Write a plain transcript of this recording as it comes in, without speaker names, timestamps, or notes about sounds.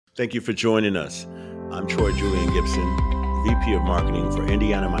Thank you for joining us. I'm Troy Julian Gibson, VP of Marketing for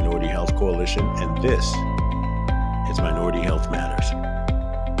Indiana Minority Health Coalition, and this is Minority Health Matters.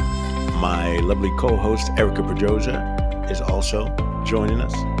 My lovely co-host, Erica Pedroza, is also joining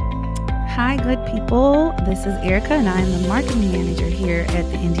us. Hi, good people. This is Erica, and I am the marketing manager here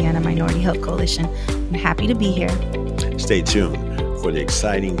at the Indiana Minority Health Coalition. I'm happy to be here. Stay tuned for the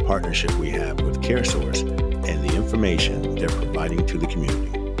exciting partnership we have with CareSource and the information they're providing to the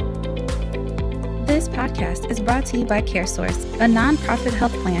community. This podcast is brought to you by CareSource, a nonprofit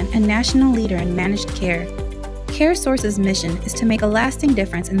health plan and national leader in managed care. CareSource's mission is to make a lasting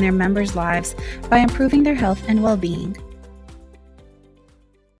difference in their members' lives by improving their health and well-being.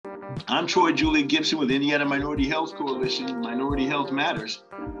 I'm Troy Julian Gibson with Indiana Minority Health Coalition, Minority Health Matters.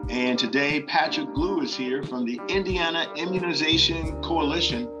 And today, Patrick Glue is here from the Indiana Immunization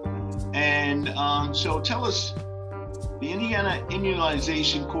Coalition. And so tell us, the Indiana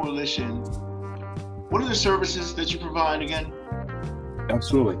Immunization Coalition, what are the services that you provide again?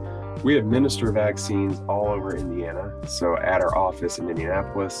 Absolutely. We administer vaccines all over Indiana. So at our office in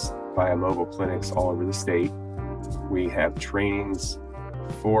Indianapolis, via mobile clinics all over the state. We have trainings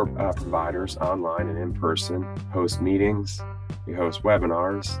for providers online and in person, host meetings, we host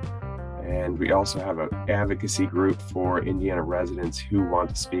webinars, and we also have an advocacy group for Indiana residents who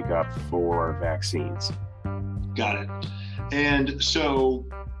want to speak up for vaccines. Got it. And so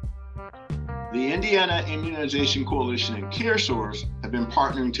the Indiana Immunization Coalition and CareSource have been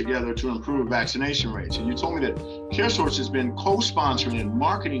partnering together to improve vaccination rates. And you told me that CareSource has been co-sponsoring and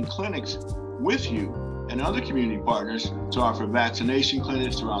marketing clinics with you and other community partners to offer vaccination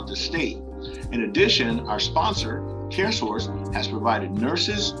clinics throughout the state. In addition, our sponsor, CareSource, has provided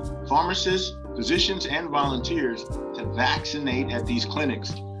nurses, pharmacists, physicians, and volunteers to vaccinate at these clinics.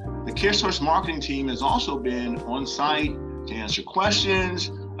 The CareSource marketing team has also been on site to answer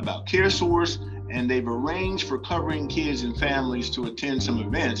questions about CareSource, and they've arranged for covering kids and families to attend some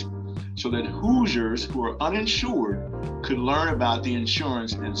events so that Hoosiers who are uninsured could learn about the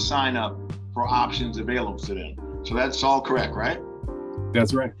insurance and sign up for options available to them. So that's all correct, right?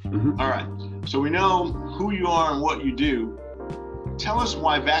 That's right. Mm-hmm. All right. So we know who you are and what you do. Tell us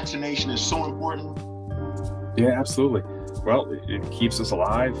why vaccination is so important. Yeah, absolutely. Well, it keeps us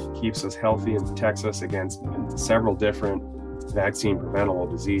alive, keeps us healthy, and protects us against several different vaccine preventable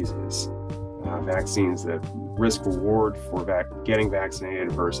diseases. Vaccines, the risk reward for getting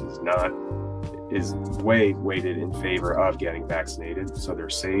vaccinated versus not is way weighted in favor of getting vaccinated. So they're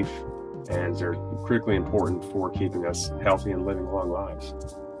safe and they're critically important for keeping us healthy and living long lives.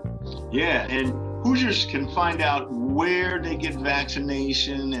 Yeah, and Hoosiers can find out where they get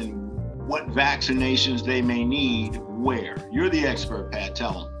vaccination and what vaccinations they may need where. You're the expert, Pat.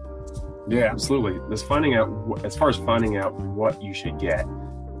 Tell them. Yeah, absolutely. As far as finding out what you should get.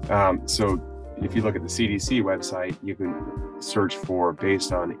 So if you look at the CDC website, you can search for,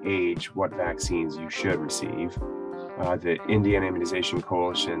 based on age, what vaccines you should receive. The Indiana Immunization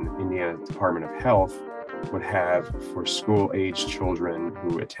Coalition, Indiana Department of Health would have, for school-age children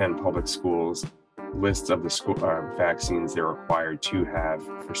who attend public schools, lists of the school vaccines they're required to have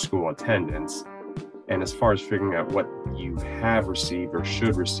for school attendance. And as far as figuring out what you have received or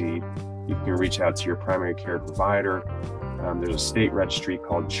should receive, you can reach out to your primary care provider. There's a state registry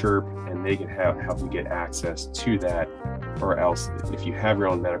called CHIRP, and they can help you get access to that. Or else, if you have your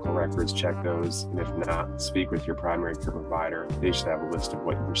own medical records, check those. And if not, speak with your primary care provider. They should have a list of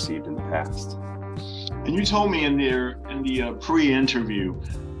what you received in the past. And you told me in the pre-interview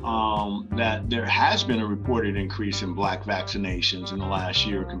that there has been a reported increase in Black vaccinations in the last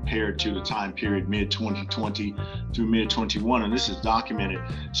year compared to the time period mid-2020 through mid-21, and this is documented.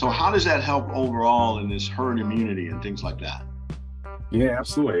 So how does that help overall in this herd immunity and things like that? Yeah,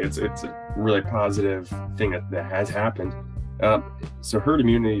 absolutely. It's a really positive thing that has happened. So herd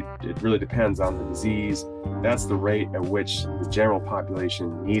immunity, it really depends on the disease. That's the rate at which the general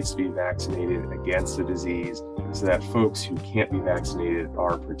population needs to be vaccinated against the disease so that folks who can't be vaccinated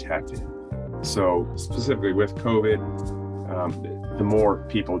are protected. So specifically with COVID, the more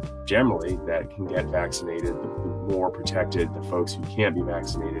people generally that can get vaccinated, the more protected the folks who can't be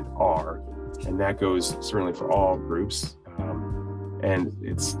vaccinated are. And that goes certainly for all groups. And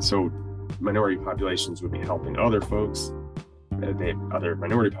it's so minority populations would be helping other folks, other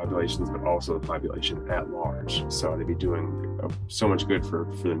minority populations, but also the population at large. So they'd be doing so much good for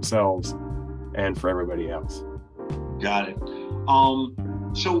themselves and for everybody else. Got it.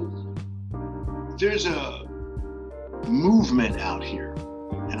 So there's a movement out here,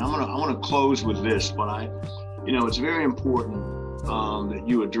 and I want to close with this, but it's very important that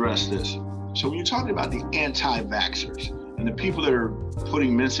you address this. So when you're talking about the anti-vaxxers, and the people that are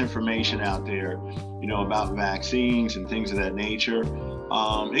putting misinformation out there, about vaccines and things of that nature,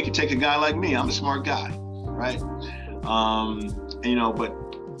 it could take a guy like me. I'm a smart guy, right?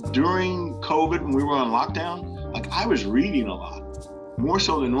 But during COVID, when we were on lockdown, like I was reading a lot, more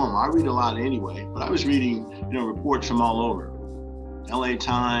so than normal. I read a lot anyway, but I was reading, reports from all over. LA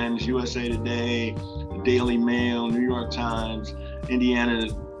Times, USA Today, the Daily Mail, New York Times, Indiana,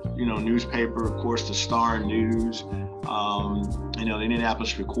 newspaper, of course, the Star News, the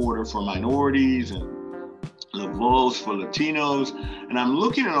Indianapolis Recorder for minorities, and the Voz for Latinos. And I'm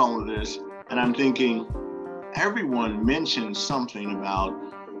looking at all of this and I'm thinking, everyone mentions something about,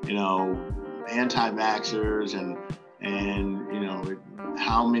 anti-vaxxers and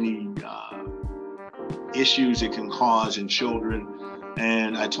how many issues it can cause in children.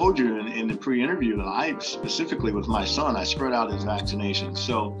 And I told you in the pre-interview that I specifically with my son, I spread out his vaccinations.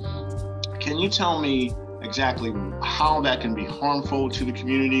 So can you tell me exactly how that can be harmful to the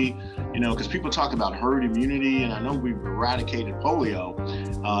community? Because people talk about herd immunity, and I know we've eradicated polio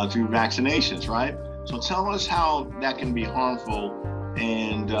through vaccinations, right? So tell us how that can be harmful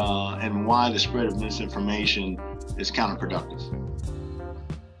and why the spread of misinformation is counterproductive.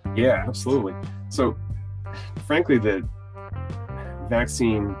 Yeah, absolutely. So frankly, the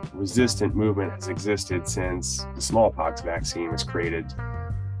vaccine resistant movement has existed since the smallpox vaccine was created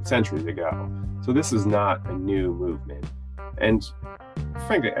centuries ago. So this is not a new movement. And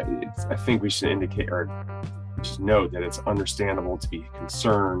frankly, I think we should indicate or just note that it's understandable to be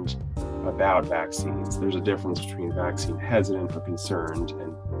concerned about vaccines. There's a difference between vaccine hesitant or concerned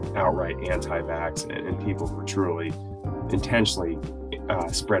and outright anti-vax and people who are truly intentionally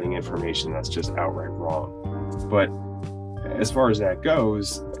spreading information that's just outright wrong. But as far as that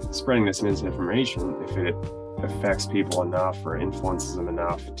goes, spreading this misinformation, if it affects people enough or influences them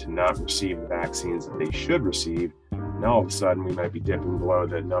enough to not receive the vaccines that they should receive, now all of a sudden we might be dipping below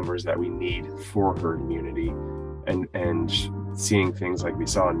the numbers that we need for herd immunity, and seeing things like we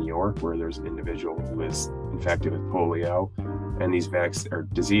saw in New York, where there's an individual who was infected with polio, and these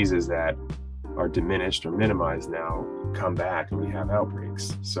diseases that are diminished or minimized now come back, and we have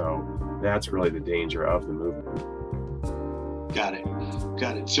outbreaks. So that's really the danger of the movement. Got it.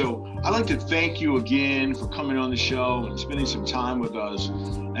 So I'd like to thank you again for coming on the show and spending some time with us.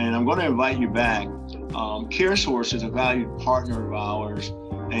 And I'm going to invite you back. CareSource is a valued partner of ours,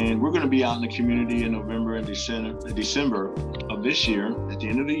 and we're going to be out in the community in November and December of this year, at the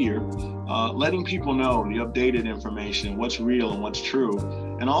end of the year, letting people know the updated information, what's real and what's true,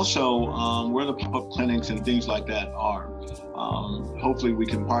 and also where the pop-up clinics and things like that are. Hopefully we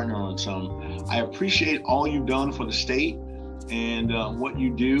can partner on some. I appreciate all you've done for the state and what you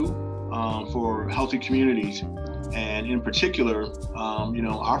do for healthy communities. And in particular,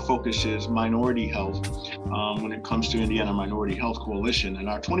 our focus is minority health when it comes to Indiana Minority Health Coalition. And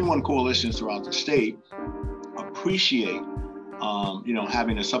our 21 coalitions throughout the state appreciate,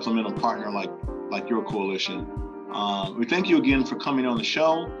 having a supplemental partner like your coalition. We thank you again for coming on the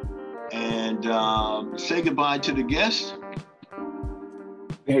show, and say goodbye to the guests.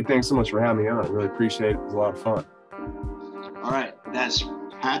 Hey, thanks so much for having me on. I really appreciate it. It was a lot of fun. All right, that's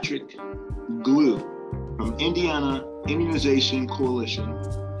Patrick Glue from Indiana Immunization Coalition.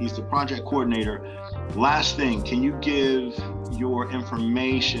 He's the project coordinator. Last thing, can you give your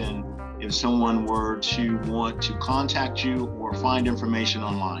information if someone were to want to contact you or find information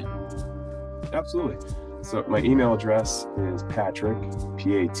online? Absolutely. So my email address is Patrick,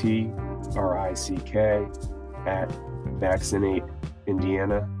 Patrick, at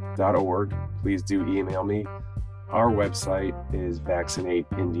vaccinateindiana.org. Please do email me. Our website is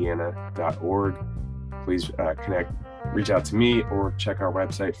vaccinateindiana.org. Please reach out to me or check our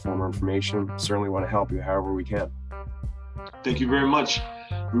website for more information. Certainly want to help you however we can. Thank you very much.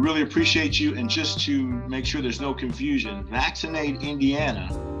 We really appreciate you. And just to make sure there's no confusion, Vaccinate Indiana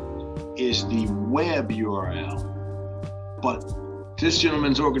is the web URL, but this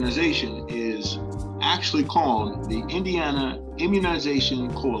gentleman's organization is actually called the Indiana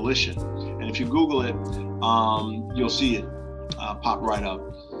Immunization Coalition. And if you Google it, you'll see it pop right up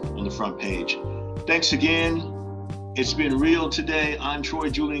on the front page. Thanks again. It's been real today. I'm Troy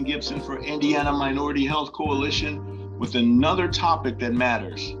Julian Gibson for Indiana Minority Health Coalition with another topic that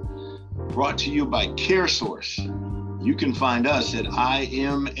matters, brought to you by CareSource. You can find us at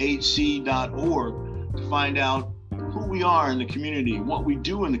imhc.org to find out who we are in the community, what we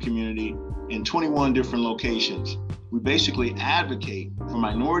do in the community in 21 different locations. We basically advocate for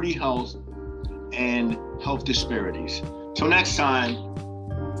minority health and health disparities. Till next time,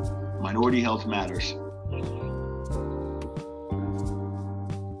 Minority Health Matters.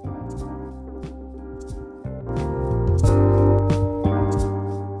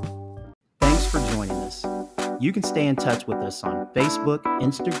 You can stay in touch with us on Facebook,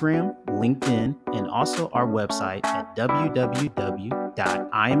 Instagram, LinkedIn, and also our website at www.imhc.org.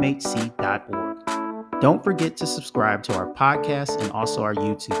 Don't forget to subscribe to our podcast and also our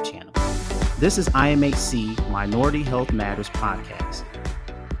YouTube channel. This is IMHC Minority Health Matters Podcast.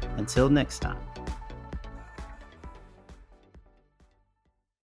 Until next time.